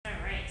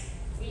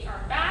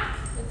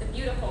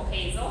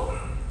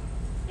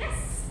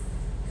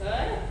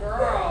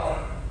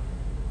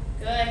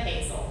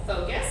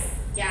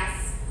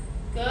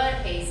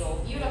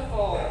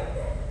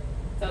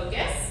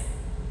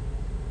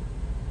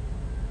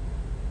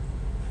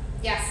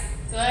Yes.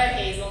 Good,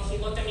 Hazel. She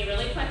looked at me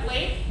really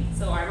quickly,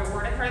 so I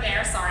rewarded her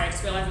there. Sorry, I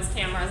just realized this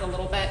camera is a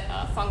little bit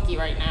funky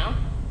right now.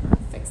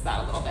 Fix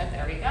that a little bit.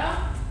 There we go.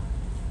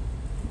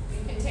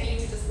 We continue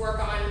to just work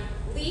on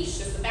leash,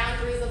 just the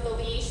boundaries of the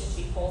leash, and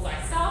she pulls,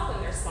 I stop.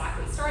 When there's slack,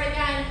 we start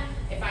again.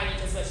 If I need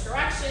to switch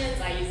directions,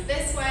 I use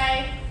this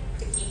way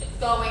to keep it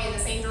going in the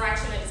same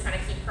direction and just kind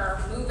of keep her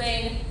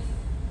moving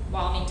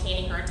while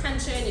maintaining her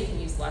attention. You can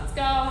use let's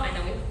go. I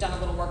know we've done a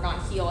little work on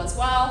heel as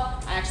well.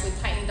 I actually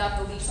tightened up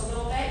the leash a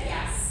little bit,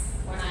 yes.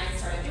 When I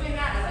started doing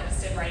that, as I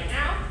just did right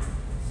now,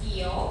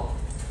 heel.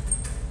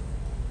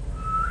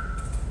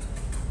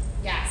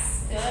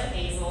 Yes, good,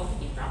 Hazel.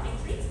 You keep dropping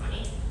treats,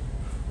 honey.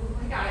 Ooh,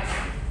 I got it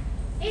now.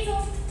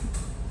 Hazel,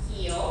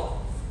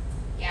 heel.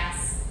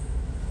 Yes,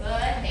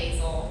 good,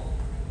 Hazel.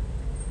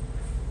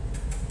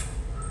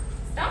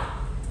 Stop.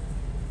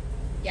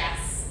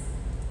 Yes,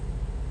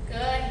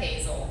 good,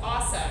 Hazel.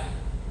 Awesome.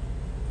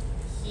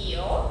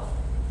 Heel.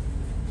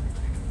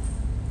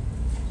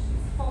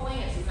 She's pulling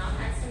and she's not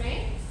next to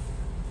me.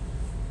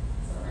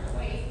 So we're gonna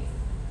wait.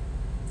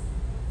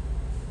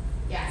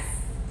 Yes.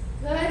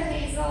 Good,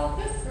 Hazel.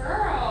 Good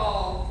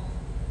girl.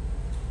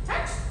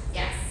 Touch.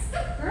 Yes.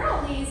 Good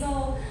girl,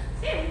 Hazel.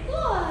 Very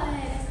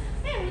good.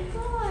 Very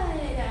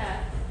good.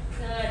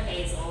 Good,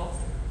 Hazel.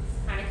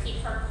 Kind of keep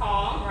her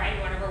calm, right?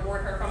 We want to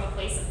reward her from a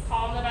place of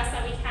calm the best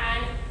that we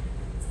can.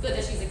 It's good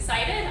that she's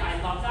excited.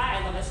 I love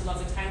that. I love that she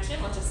loves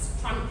attention. Let's just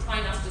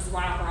try not to just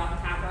rile her up and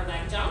have her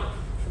then jump.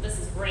 So this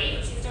is great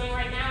what she's doing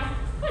right now.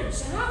 Good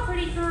job,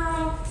 pretty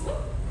girl.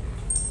 Whoop.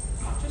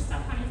 Watch your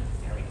stuff, honey.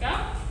 There we go.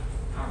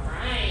 All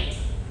right.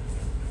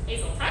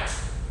 Hazel, touch.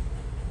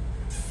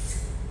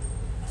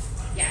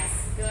 Yes.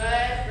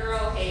 Good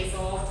girl,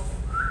 Hazel.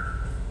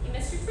 You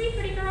missed your treat,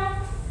 pretty girl.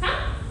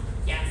 Huh?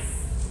 Yes.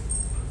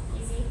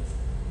 Easy.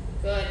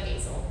 Good,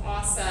 Hazel.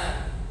 Awesome.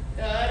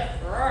 Good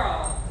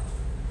girl.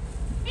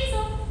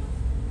 Hazel.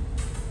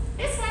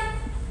 This one.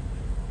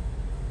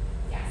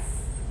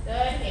 Yes.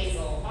 Good,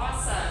 Hazel.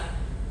 Awesome.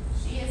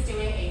 She is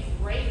doing a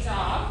great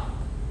job.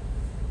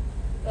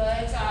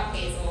 Good job,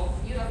 Hazel.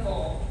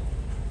 Beautiful.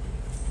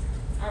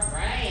 All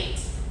right.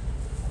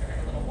 Let her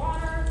get a little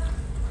water.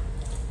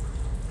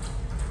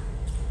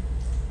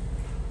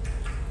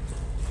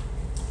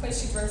 The way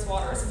she drinks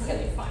water is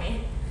really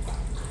funny.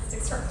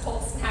 Sticks her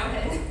cold snout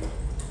in.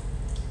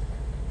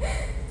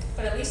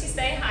 But at least she's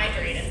staying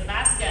hydrated, so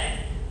that's good.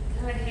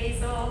 Good,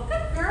 Hazel.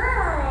 Good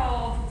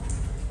girl.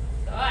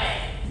 Good.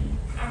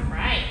 All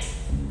right.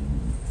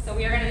 So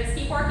we are going to just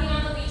keep working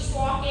on the leash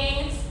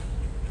walking.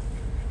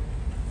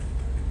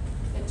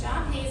 Good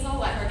job, Hazel.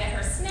 Let her get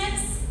her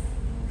sniffs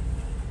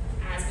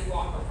as we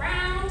walk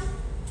around.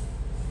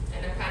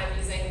 And I'm kind of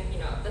using,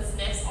 the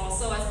sniffs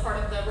also as part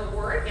of the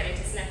reward, getting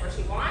to sniff where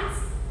she wants,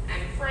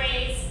 and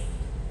praise.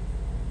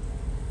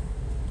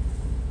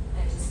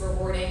 And just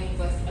rewarding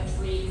with a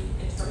treat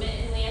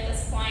intermittently at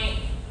this point.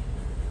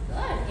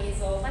 Good,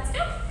 Hazel. Let's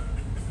go.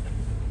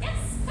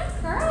 Yes,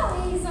 good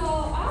girl, Hazel.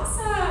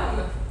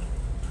 Awesome.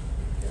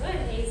 Good,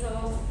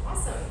 Hazel.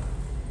 Awesome.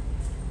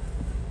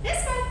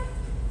 This one.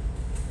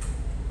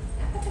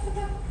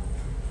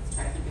 Let's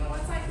try to keep you on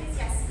one side, please.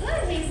 Yes.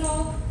 Good,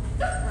 Hazel.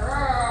 Good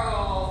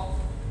girl.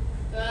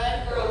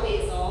 Good girl,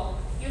 Hazel.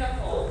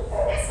 Beautiful.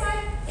 This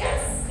one.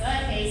 Yes.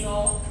 Good,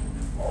 Hazel.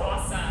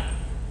 Awesome.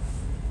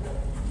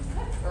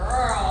 Good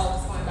girl.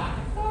 Just going back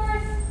and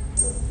forth.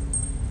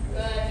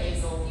 Good,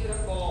 Hazel.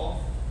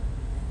 Beautiful.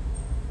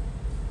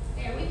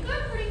 There we go,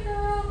 pretty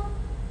girl.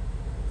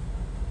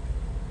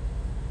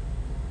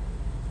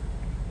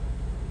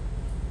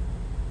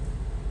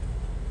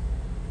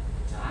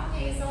 Good job,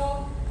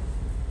 Hazel.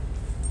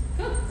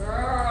 Good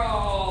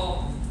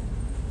girl.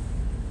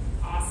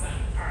 Awesome.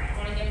 All right, I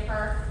want to give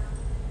her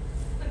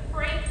a quick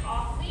break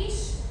off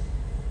leash,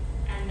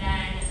 and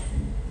then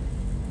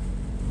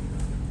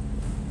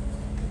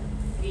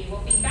we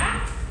will be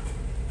back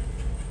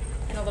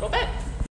in a little bit.